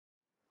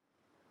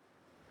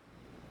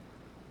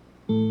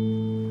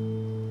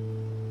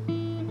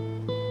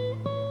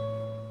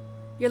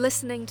You're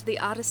listening to the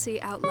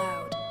Odyssey Out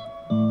Loud.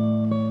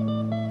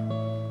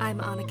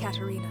 I'm Anna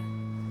Katerina.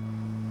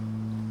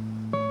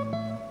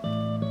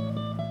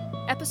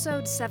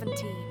 Episode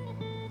 17.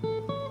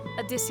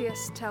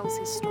 Odysseus tells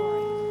his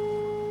story.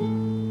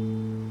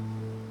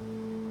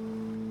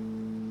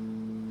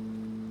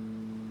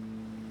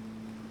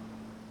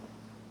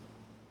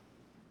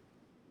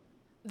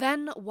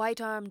 Then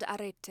white-armed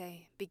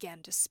Arete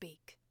began to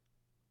speak.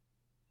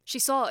 She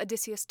saw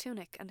Odysseus'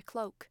 tunic and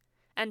cloak,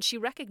 and she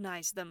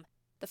recognized them,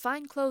 the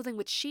fine clothing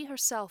which she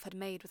herself had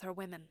made with her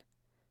women.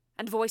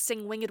 And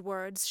voicing winged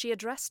words, she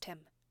addressed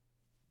him.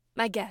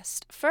 My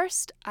guest,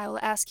 first I will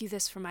ask you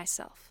this for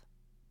myself.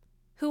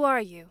 Who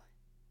are you?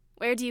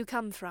 Where do you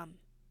come from?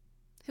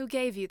 Who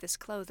gave you this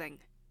clothing?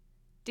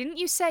 Didn't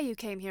you say you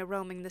came here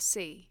roaming the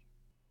sea?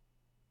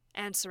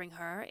 Answering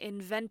her,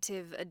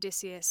 inventive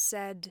Odysseus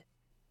said,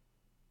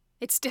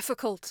 It's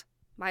difficult,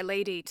 my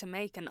lady, to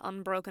make an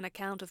unbroken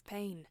account of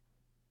pain,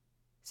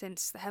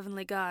 since the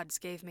heavenly gods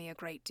gave me a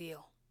great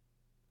deal.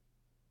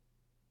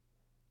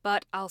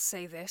 But I'll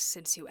say this,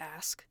 since you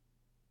ask.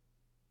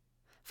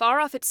 Far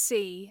off at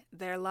sea,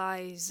 there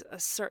lies a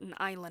certain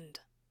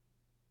island,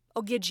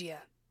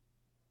 Ogygia.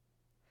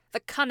 The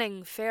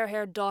cunning,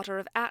 fair-haired daughter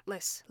of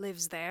Atlas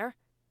lives there,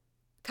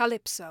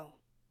 Calypso,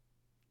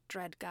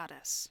 dread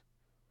goddess.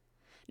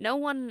 No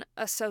one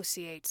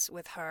associates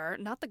with her,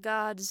 not the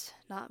gods,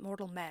 not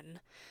mortal men,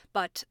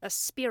 but a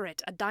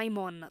spirit, a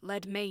daimon,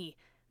 led me,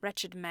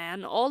 wretched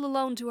man, all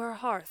alone to her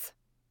hearth.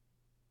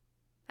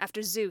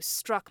 After Zeus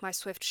struck my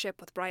swift ship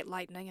with bright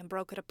lightning and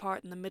broke it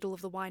apart in the middle of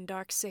the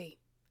wine-dark sea.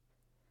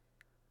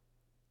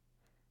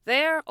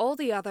 There all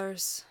the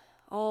others,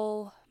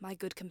 all my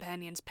good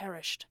companions,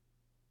 perished.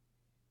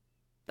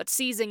 But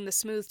seizing the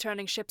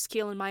smooth-turning ship's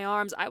keel in my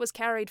arms, I was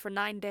carried for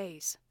 9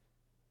 days.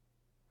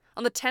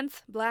 On the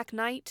 10th black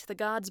night, the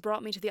gods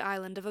brought me to the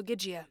island of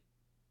Ogygia.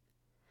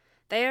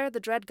 There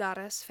the dread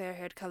goddess,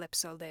 fair-haired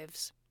Calypso,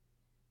 lives.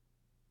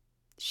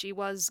 She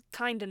was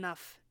kind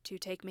enough to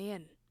take me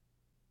in.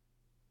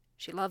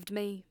 She loved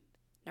me,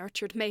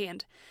 nurtured me,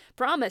 and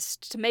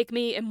promised to make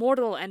me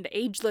immortal and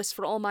ageless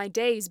for all my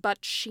days,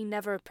 but she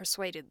never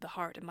persuaded the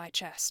heart in my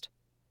chest.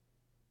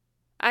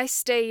 I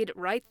stayed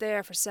right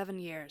there for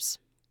 7 years.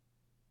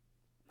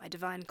 My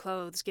divine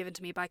clothes given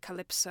to me by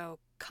Calypso,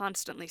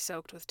 constantly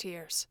soaked with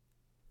tears.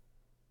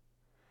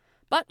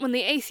 But when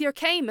the 8th year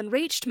came and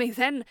reached me,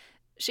 then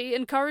she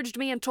encouraged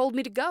me and told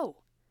me to go,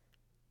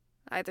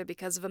 either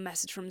because of a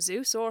message from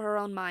Zeus or her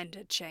own mind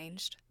had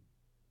changed.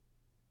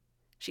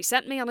 She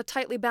sent me on a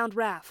tightly bound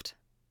raft,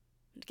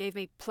 and gave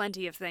me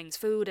plenty of things,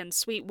 food and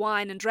sweet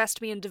wine, and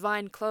dressed me in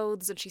divine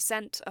clothes, and she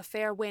sent a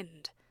fair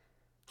wind,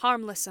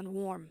 harmless and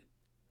warm.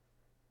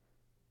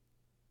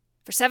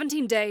 For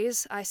 17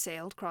 days I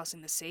sailed,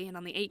 crossing the sea, and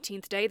on the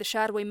 18th day the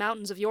shadowy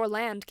mountains of your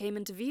land came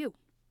into view.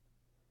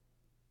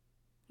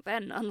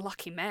 Then,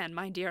 unlucky man,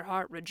 my dear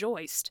heart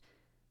rejoiced.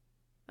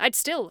 I'd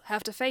still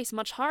have to face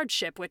much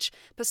hardship, which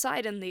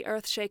Poseidon the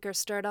earth-shaker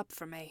stirred up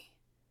for me.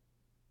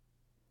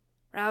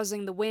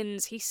 Rousing the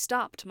winds, he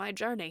stopped my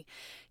journey.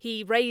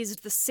 He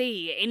raised the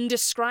sea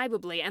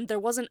indescribably, and there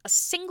wasn't a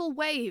single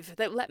wave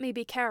that let me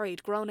be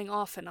carried groaning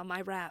often on my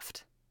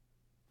raft.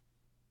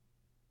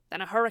 Then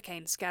a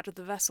hurricane scattered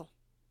the vessel.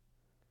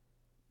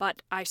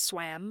 But I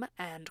swam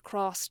and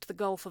crossed the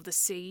gulf of the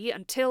sea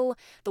until,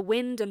 the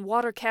wind and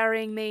water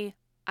carrying me,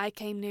 I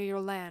came near your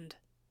land.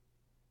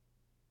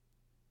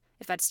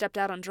 If I'd stepped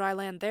out on dry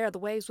land there, the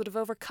waves would have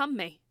overcome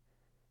me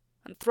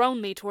and thrown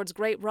me towards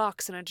great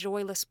rocks in a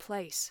joyless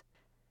place.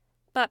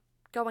 But,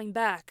 going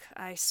back,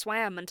 I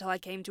swam until I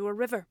came to a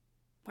river,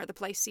 where the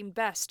place seemed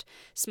best,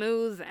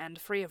 smooth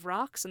and free of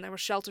rocks, and there was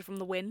shelter from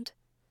the wind.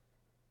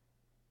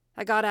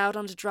 I got out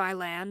onto dry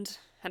land,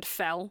 and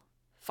fell,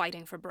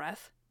 fighting for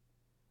breath.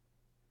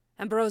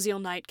 Ambrosial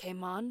night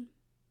came on,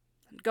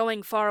 and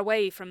going far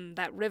away from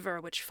that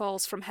river which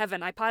falls from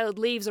heaven, I piled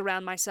leaves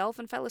around myself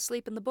and fell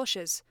asleep in the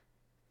bushes.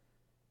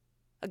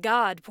 A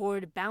god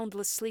poured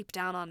boundless sleep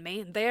down on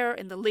me, and there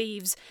in the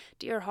leaves,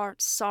 dear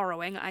heart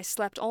sorrowing, I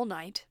slept all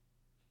night,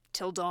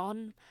 till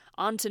dawn,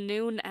 on to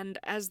noon, and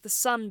as the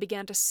sun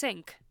began to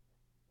sink,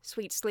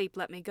 sweet sleep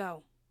let me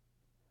go.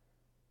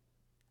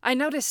 I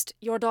noticed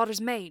your daughter's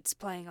maids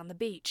playing on the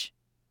beach.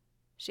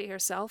 She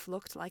herself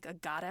looked like a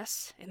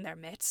goddess in their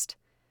midst.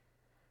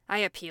 I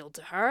appealed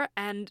to her,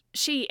 and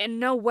she in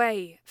no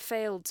way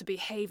failed to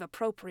behave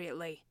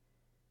appropriately.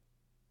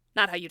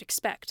 Not how you'd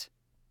expect.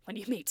 When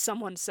you meet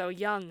someone so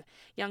young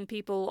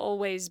people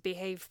always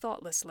behave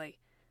thoughtlessly.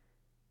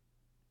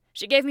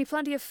 She gave me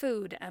plenty of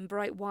food and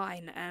bright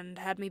wine, and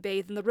had me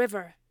bathe in the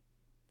river,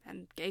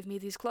 and gave me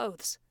these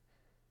clothes.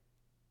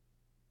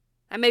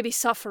 I may be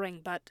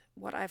suffering, but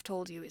what I've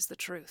told you is the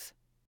truth.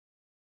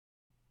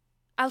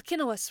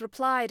 Alcinous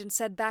replied and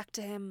said back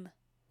to him,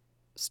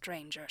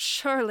 Stranger,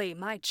 surely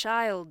my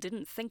child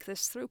didn't think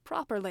this through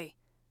properly,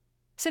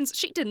 since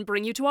she didn't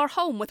bring you to our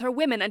home with her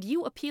women, and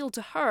you appealed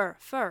to her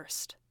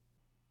first.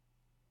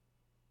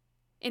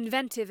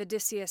 Inventive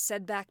Odysseus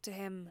said back to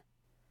him,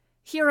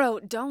 Hero,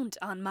 don't,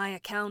 on my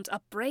account,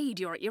 upbraid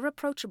your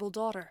irreproachable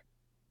daughter.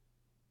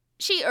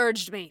 She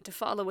urged me to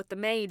follow with the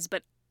maids,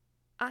 but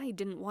I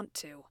didn't want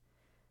to.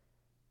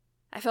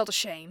 I felt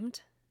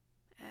ashamed,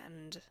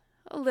 and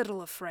a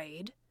little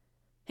afraid,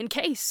 in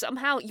case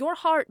somehow your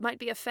heart might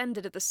be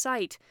offended at the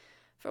sight,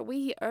 for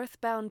we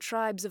earthbound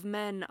tribes of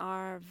men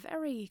are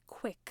very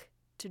quick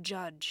to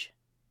judge.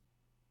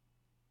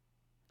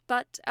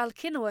 But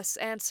Alcinous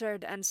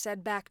answered and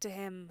said back to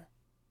him,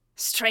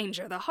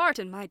 Stranger, the heart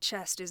in my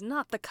chest is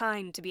not the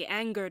kind to be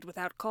angered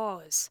without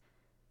cause.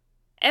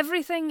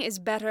 Everything is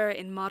better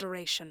in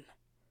moderation.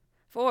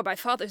 For by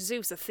Father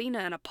Zeus, Athena,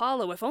 and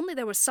Apollo, if only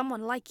there was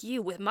someone like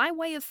you with my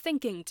way of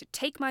thinking to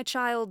take my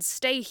child,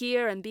 stay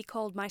here, and be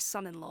called my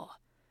son-in-law.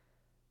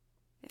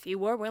 If you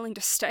were willing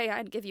to stay,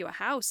 I'd give you a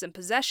house and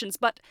possessions,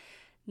 but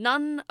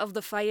none of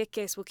the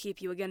Phaeaces will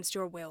keep you against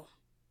your will.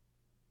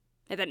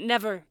 May that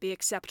never be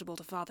acceptable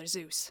to Father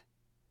Zeus.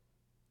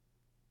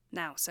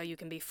 Now, so you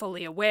can be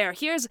fully aware,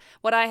 here's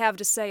what I have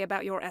to say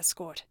about your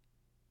escort.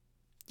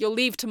 You'll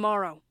leave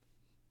tomorrow.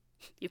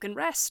 You can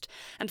rest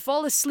and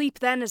fall asleep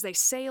then as they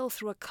sail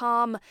through a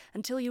calm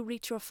until you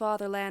reach your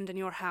fatherland and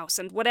your house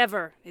and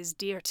whatever is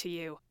dear to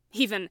you,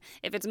 even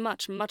if it's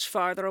much, much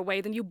farther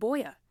away than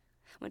Euboea,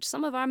 which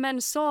some of our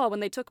men saw when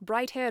they took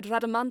bright-haired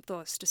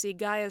Rhadamanthus to see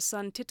Gaia's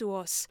son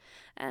Tituus,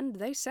 and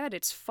they said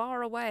it's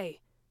far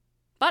away.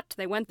 But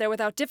they went there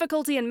without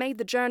difficulty and made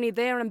the journey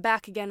there and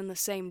back again in the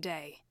same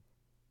day.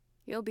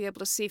 You'll be able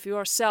to see for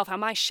yourself how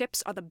my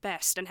ships are the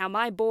best and how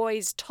my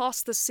boys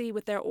toss the sea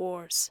with their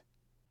oars.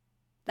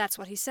 That's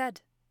what he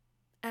said,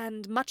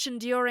 and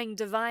much-enduring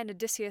divine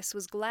Odysseus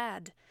was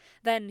glad.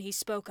 Then he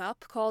spoke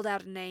up, called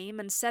out a name,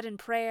 and said in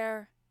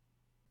prayer,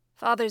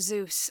 Father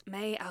Zeus,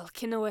 may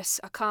Alcinous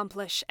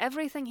accomplish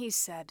everything he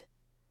said.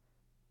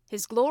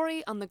 His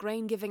glory on the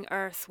grain-giving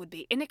earth would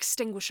be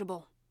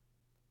inextinguishable,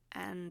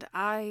 and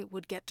I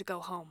would get to go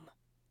home.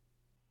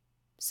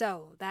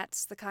 So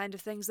that's the kind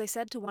of things they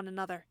said to one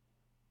another,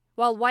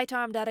 while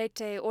white-armed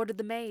Arete ordered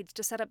the maids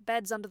to set up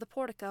beds under the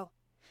portico,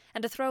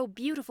 and to throw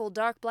beautiful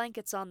dark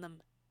blankets on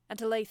them, and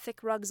to lay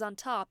thick rugs on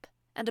top,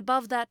 and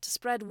above that to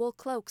spread wool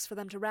cloaks for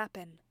them to wrap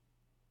in.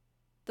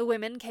 The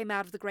women came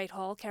out of the great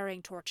hall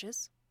carrying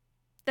torches.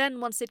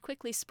 Then, once they'd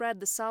quickly spread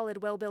the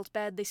solid, well-built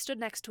bed, they stood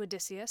next to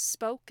Odysseus,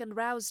 spoke, and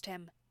roused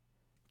him.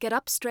 Get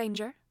up,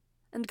 stranger,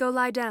 and go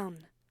lie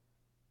down.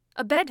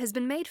 A bed has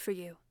been made for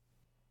you.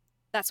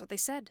 That's what they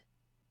said,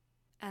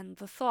 and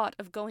the thought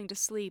of going to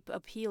sleep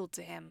appealed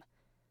to him.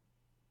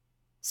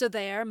 So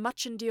there,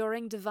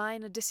 much-enduring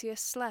divine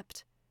Odysseus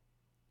slept,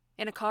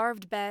 in a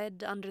carved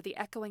bed under the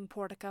echoing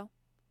portico,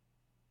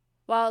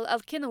 while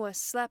Alcinous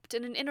slept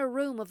in an inner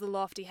room of the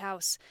lofty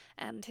house,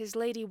 and his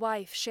lady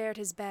wife shared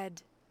his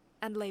bed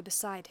and lay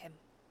beside him.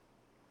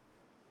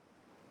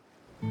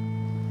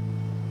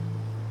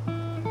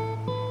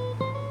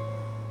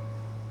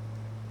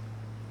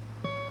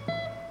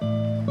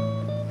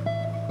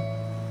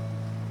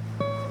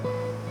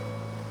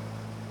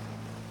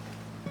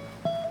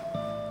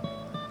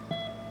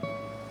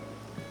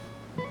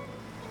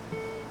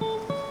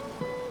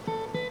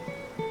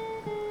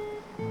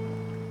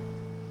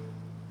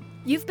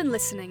 You've been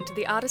listening to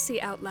the Odyssey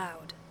Out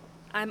Loud.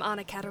 I'm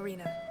Anna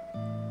Katerina.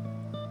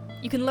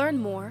 You can learn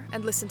more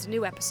and listen to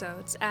new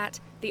episodes at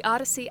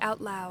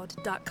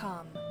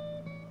theodysseyoutloud.com.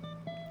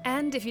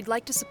 And if you'd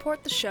like to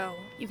support the show,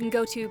 you can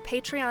go to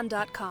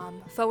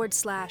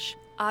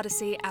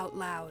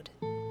patreon.com/OdysseyOutLoud.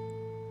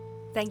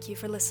 Thank you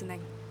for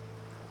listening.